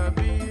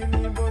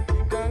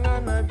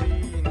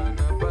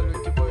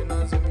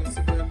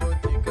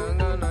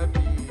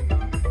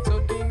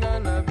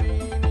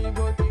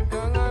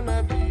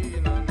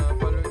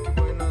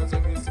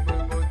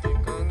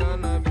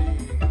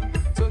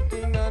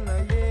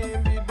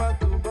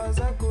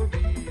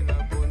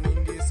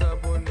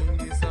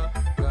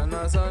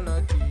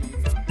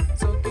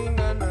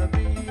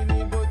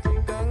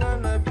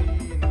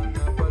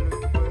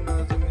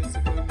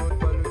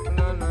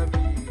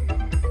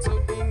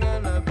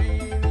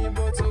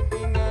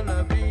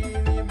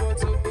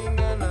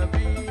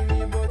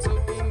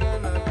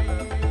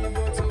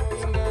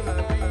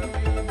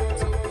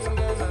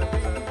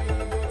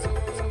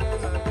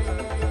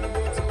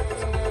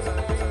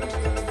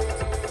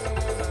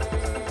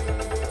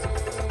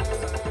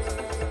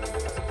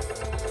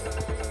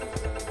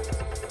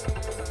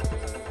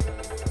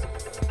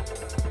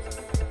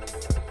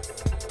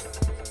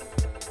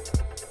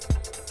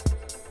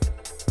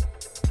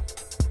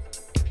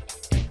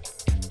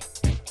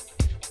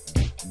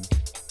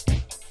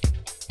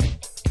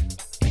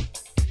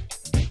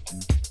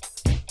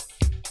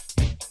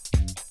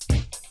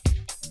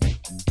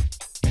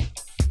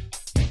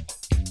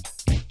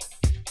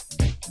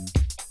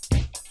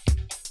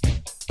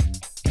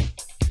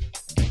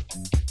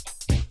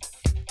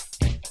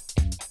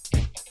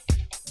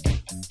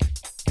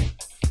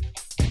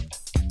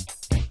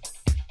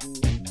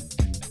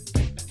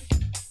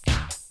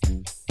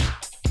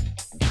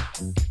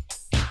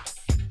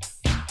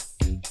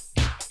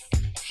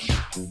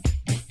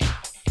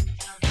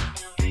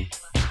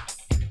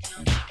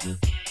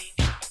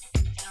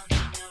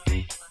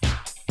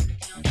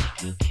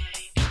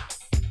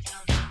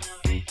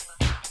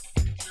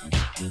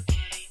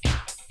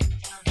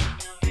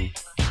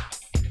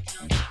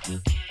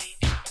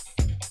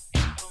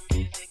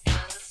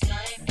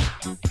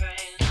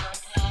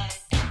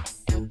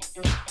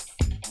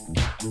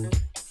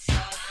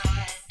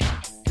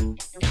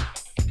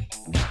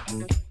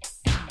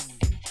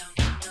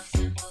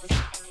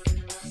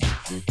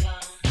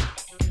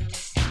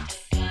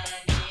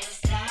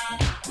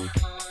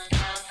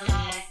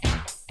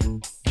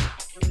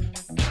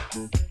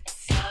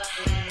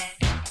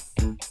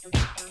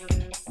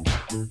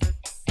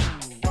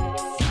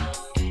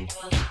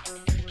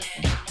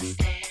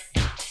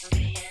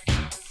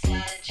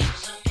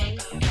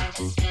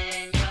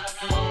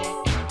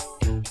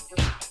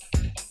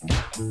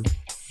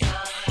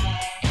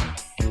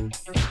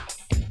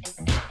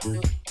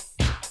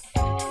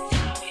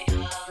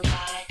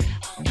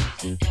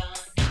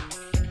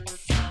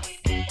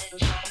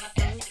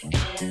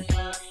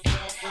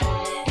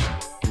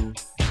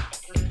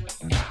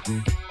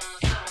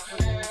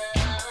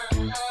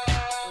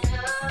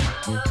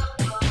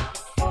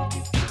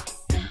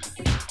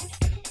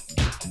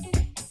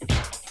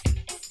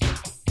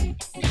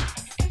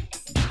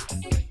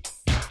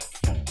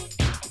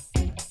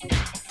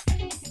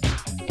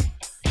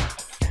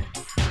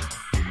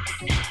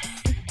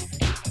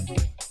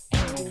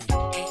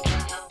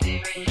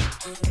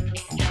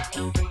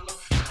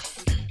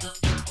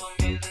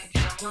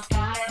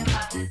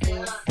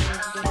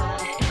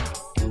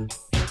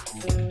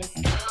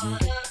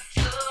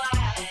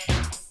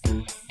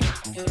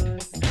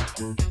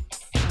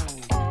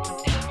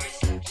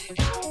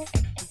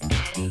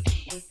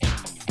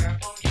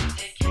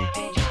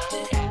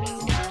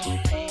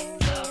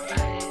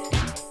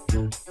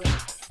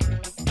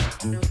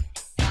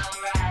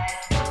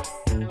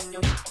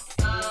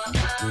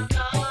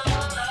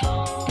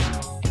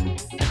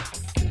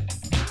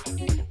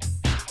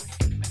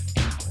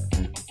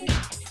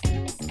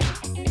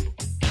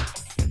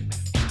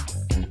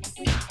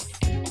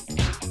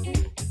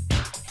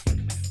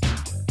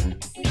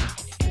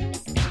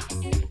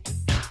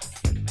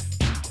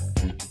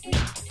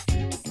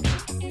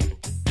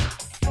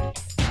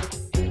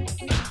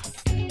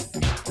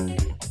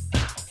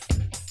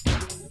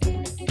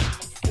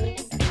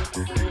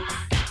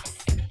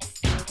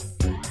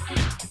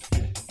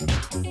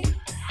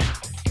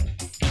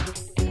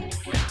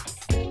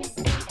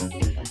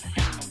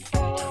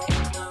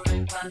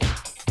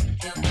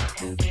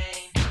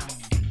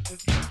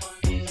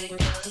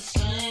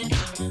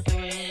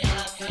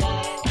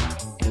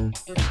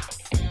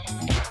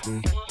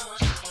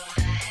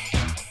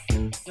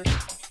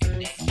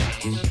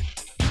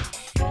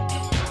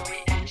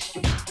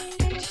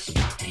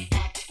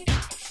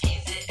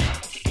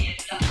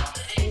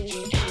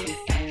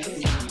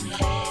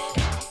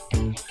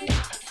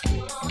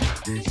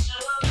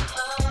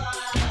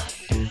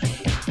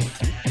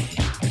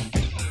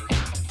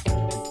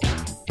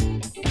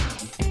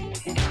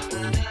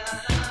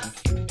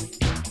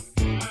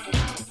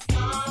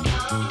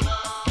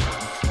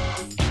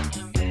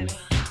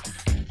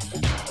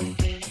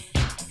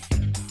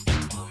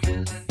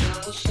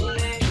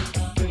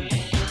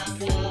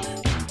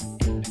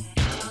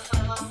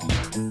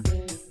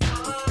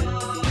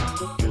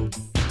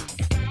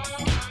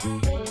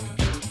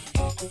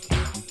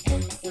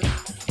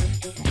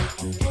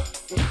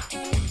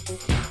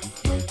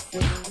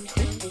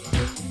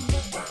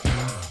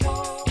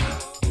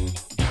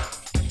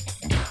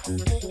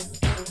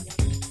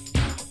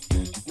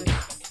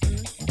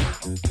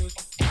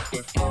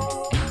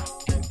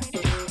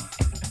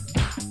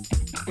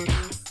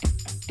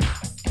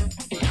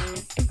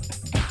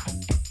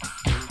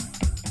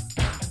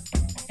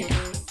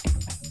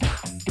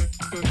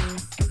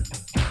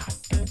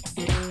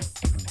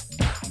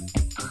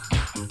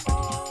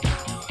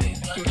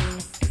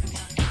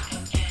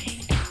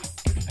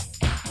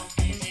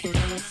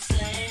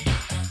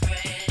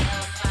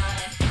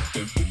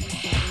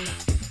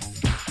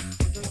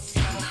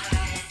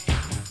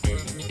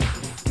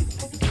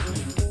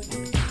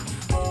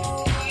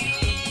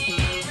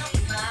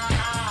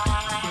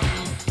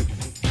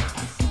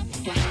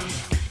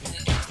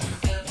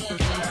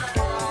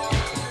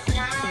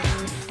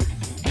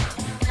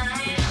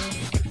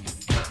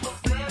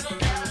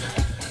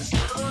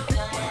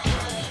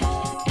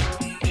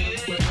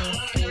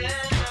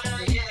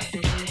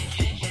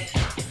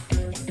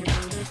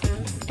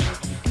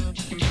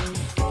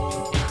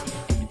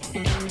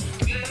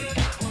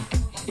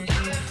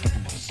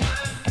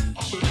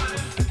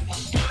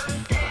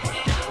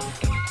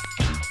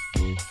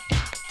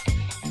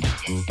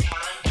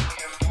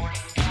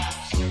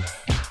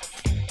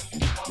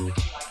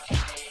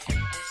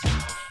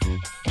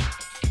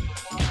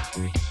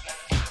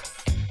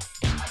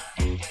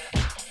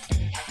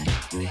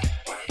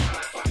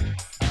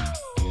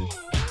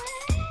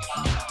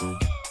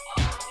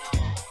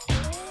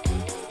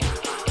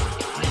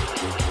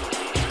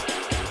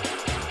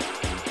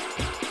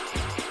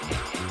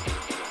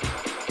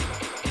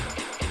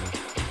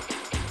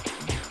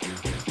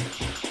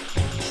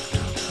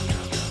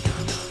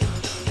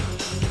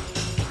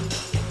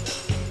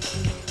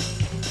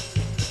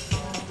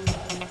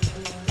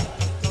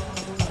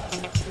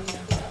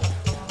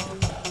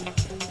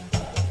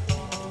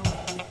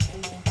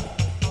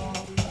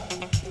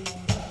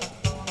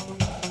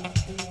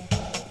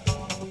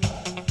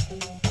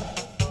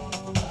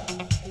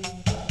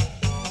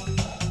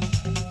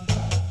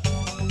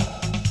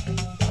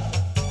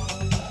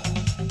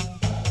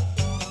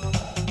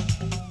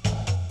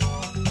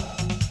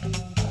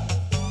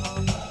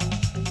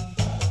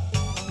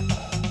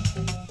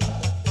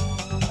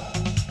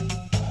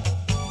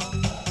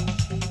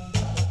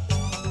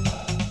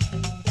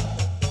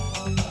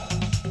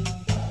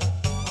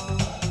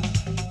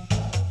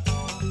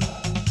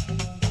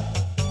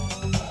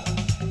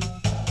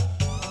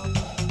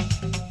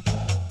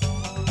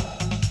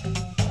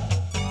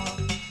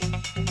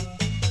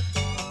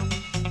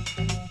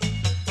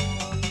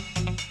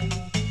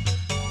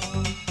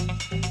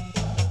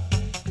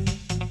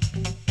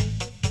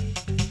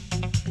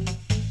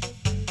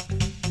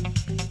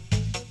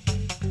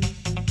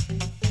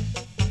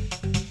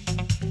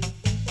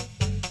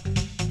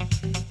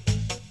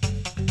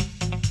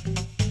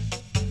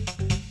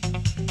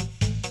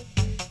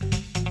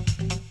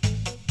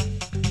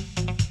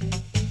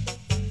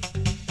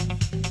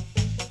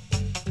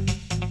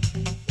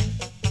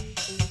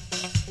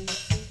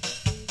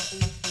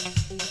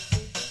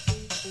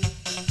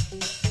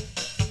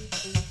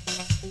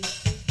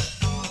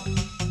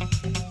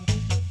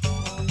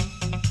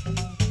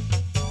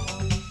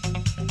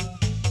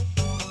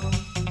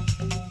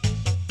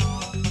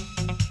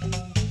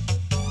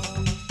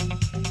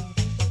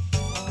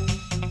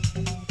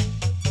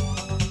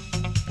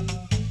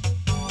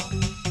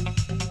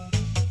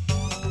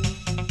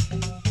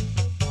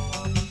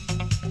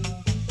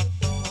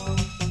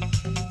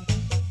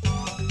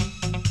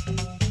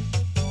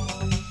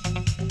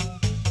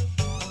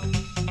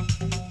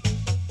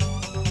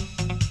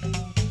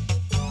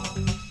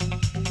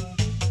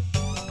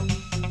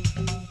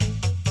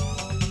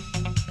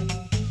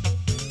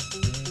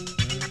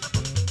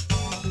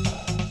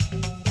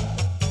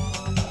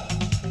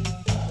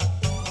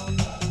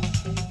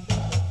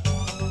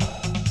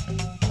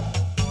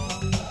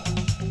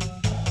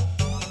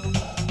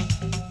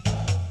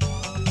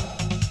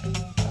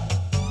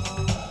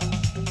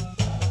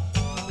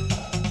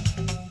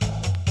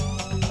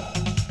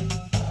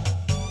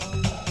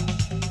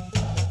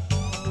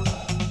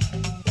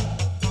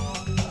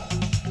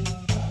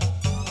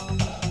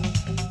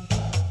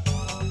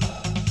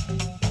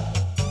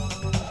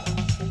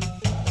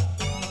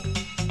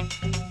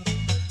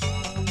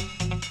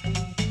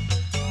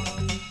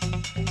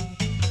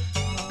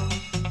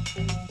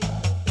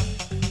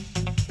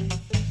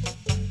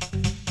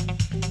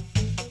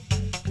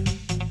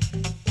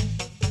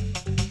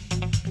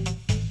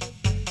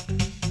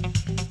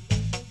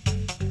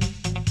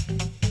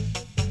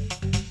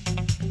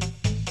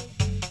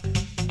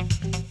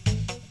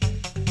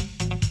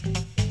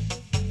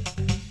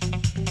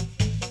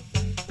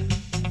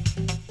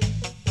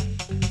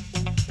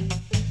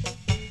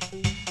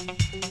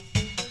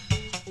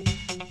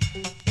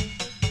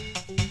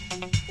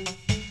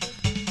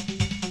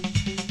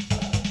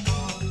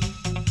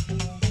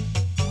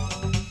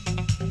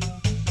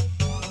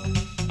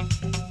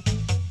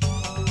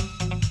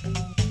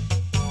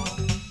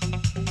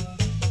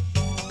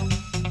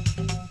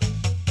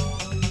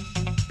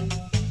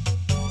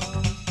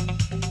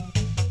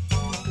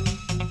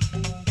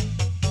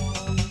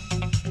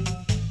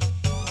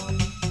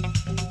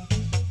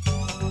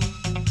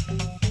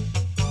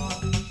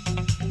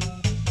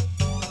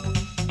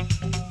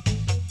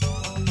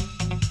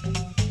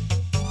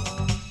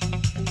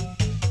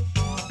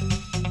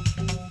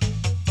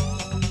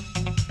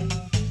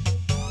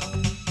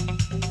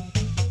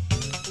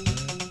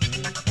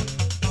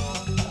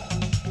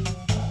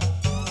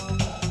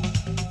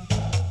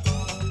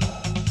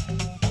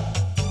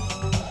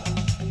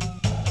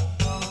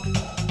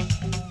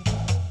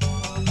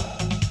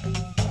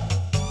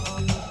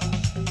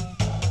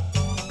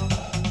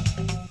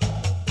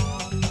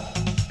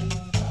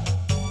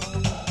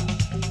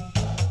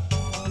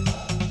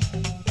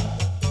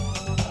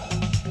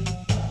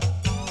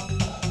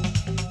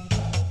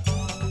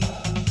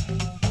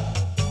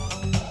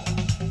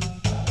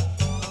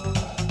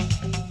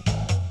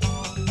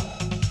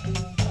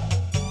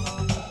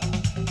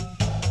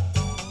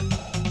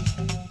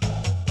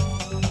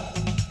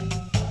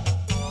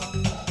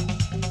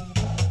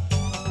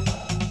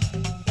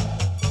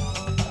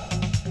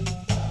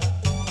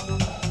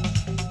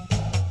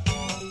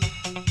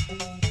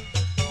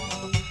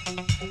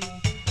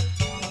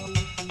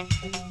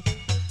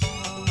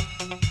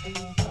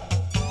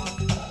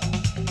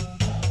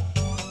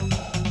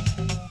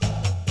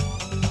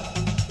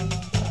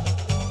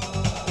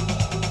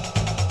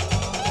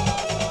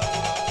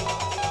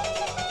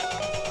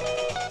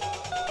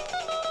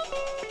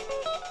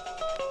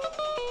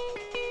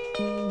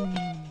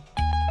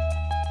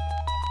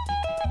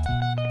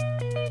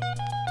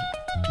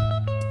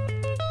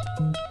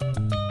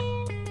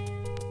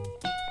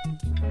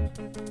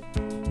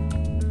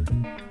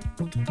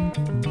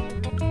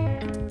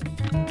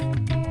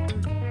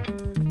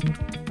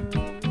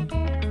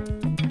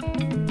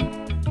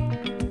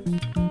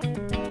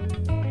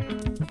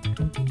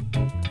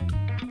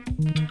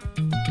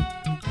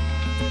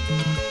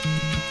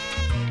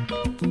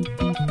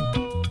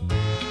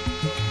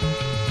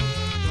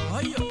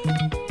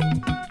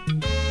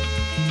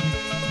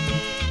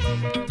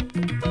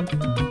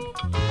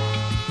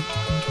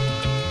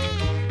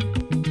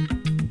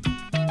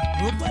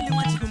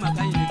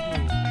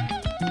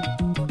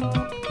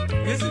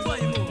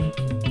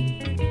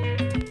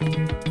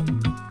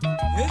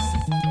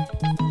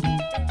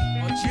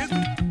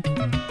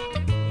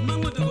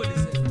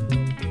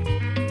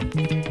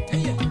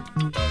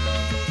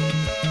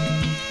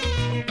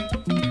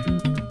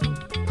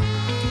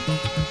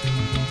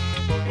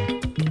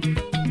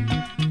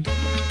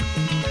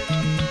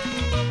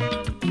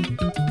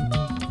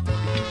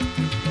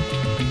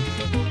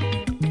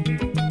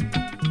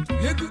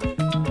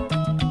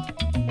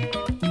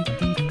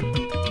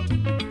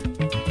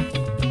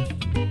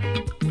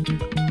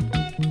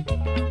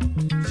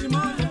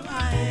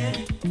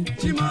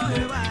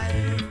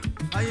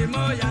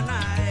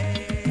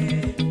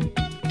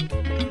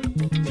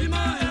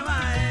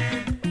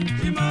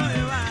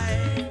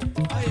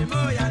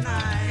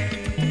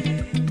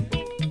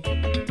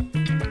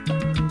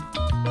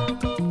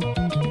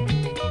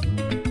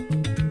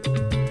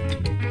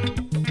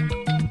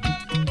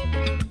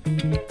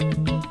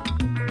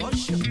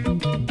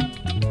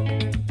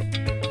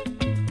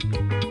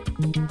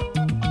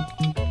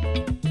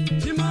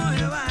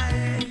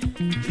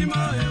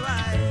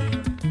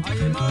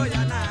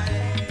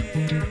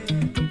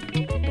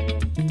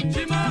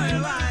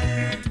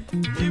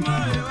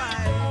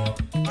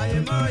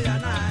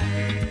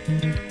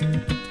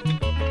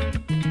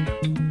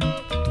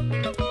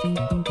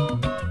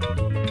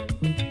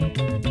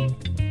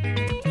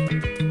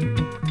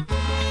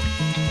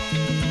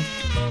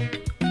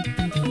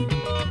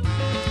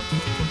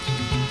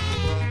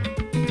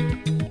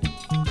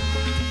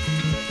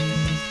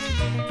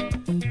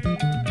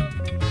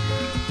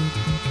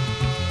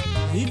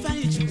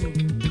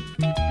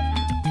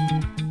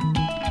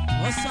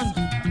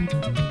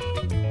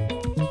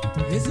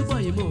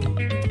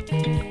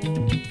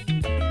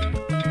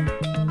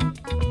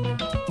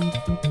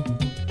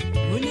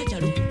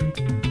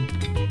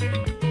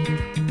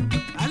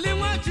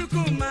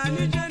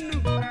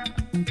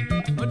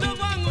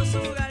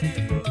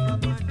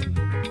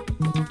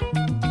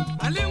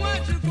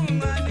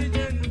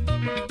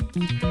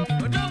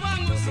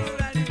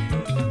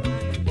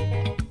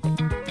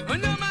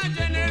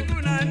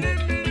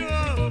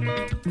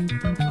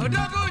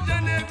 Odogo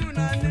jane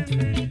guna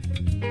ni